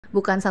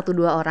Bukan satu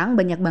dua orang,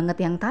 banyak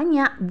banget yang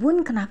tanya,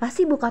 Bun, kenapa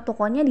sih buka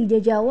tokonya di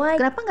Jajawai?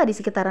 Kenapa nggak di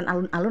sekitaran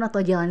alun-alun atau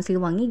Jalan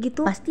Siliwangi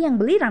gitu? Pasti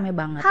yang beli rame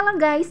banget. Halo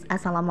guys,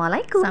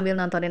 assalamualaikum. Sambil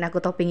nontonin aku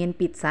toppingin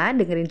pizza,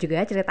 dengerin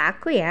juga cerita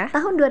aku ya.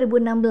 Tahun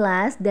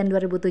 2016 dan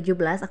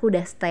 2017 aku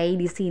udah stay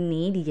di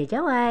sini di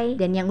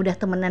Jajawai. Dan yang udah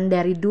temenan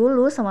dari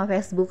dulu sama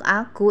Facebook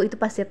aku itu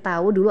pasti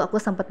tahu dulu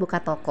aku sempat buka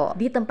toko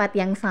di tempat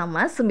yang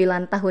sama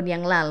 9 tahun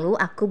yang lalu.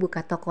 Aku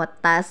buka toko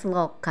tas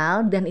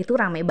lokal dan itu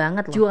rame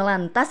banget loh.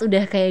 Jualan tas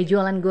udah kayak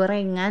jualan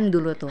gorengan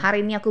dulu tuh.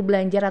 Hari ini aku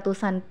belanja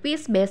ratusan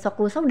piece,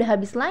 besok lusa udah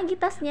habis lagi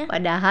tasnya.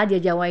 Padahal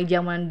Jajawai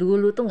zaman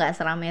dulu tuh nggak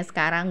seramai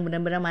sekarang,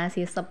 bener-bener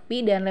masih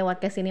sepi dan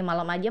lewat ke sini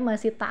malam aja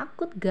masih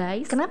takut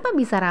guys. Kenapa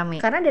bisa rame?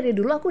 Karena dari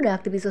dulu aku udah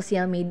aktif di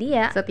sosial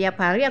media.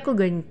 Setiap hari aku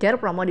gencar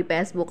promo di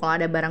Facebook. Kalau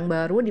ada barang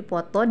baru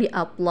dipoto,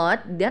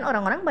 di-upload dan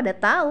orang-orang pada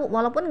tahu.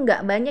 Walaupun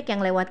nggak banyak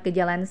yang lewat ke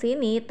jalan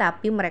sini,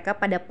 tapi mereka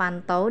pada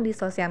pantau di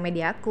sosial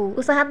media aku.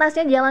 Usaha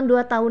tasnya jalan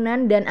 2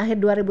 tahunan dan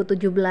akhir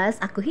 2017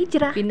 aku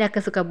hijrah pindah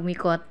ke Sukabumi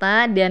Kota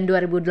dan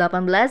 2018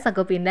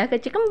 aku pindah ke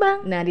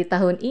Cikembang. Nah, di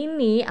tahun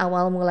ini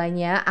awal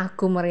mulanya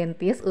aku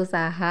merintis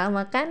usaha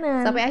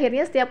makanan. Sampai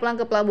akhirnya setiap pulang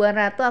ke Pelabuhan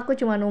Ratu aku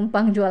cuma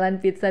numpang jualan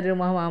pizza di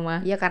rumah mama.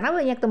 Ya karena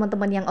banyak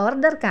teman-teman yang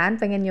order kan,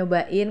 pengen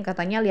nyobain,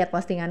 katanya lihat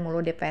postingan mulu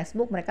di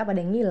Facebook, mereka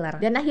pada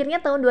ngiler. Dan akhirnya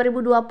tahun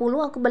 2020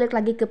 aku balik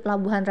lagi ke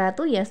Pelabuhan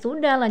Ratu, ya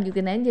sudah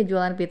lanjutin aja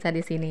jualan pizza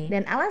di sini.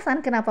 Dan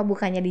alasan kenapa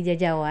bukannya di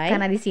Jajawai,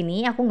 karena di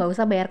sini aku nggak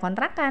usah bayar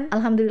kontrakan.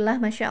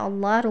 Alhamdulillah, masya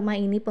Allah, rumah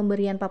ini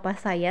pemberian papa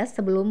saya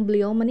sebelum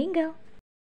beliau meninggal.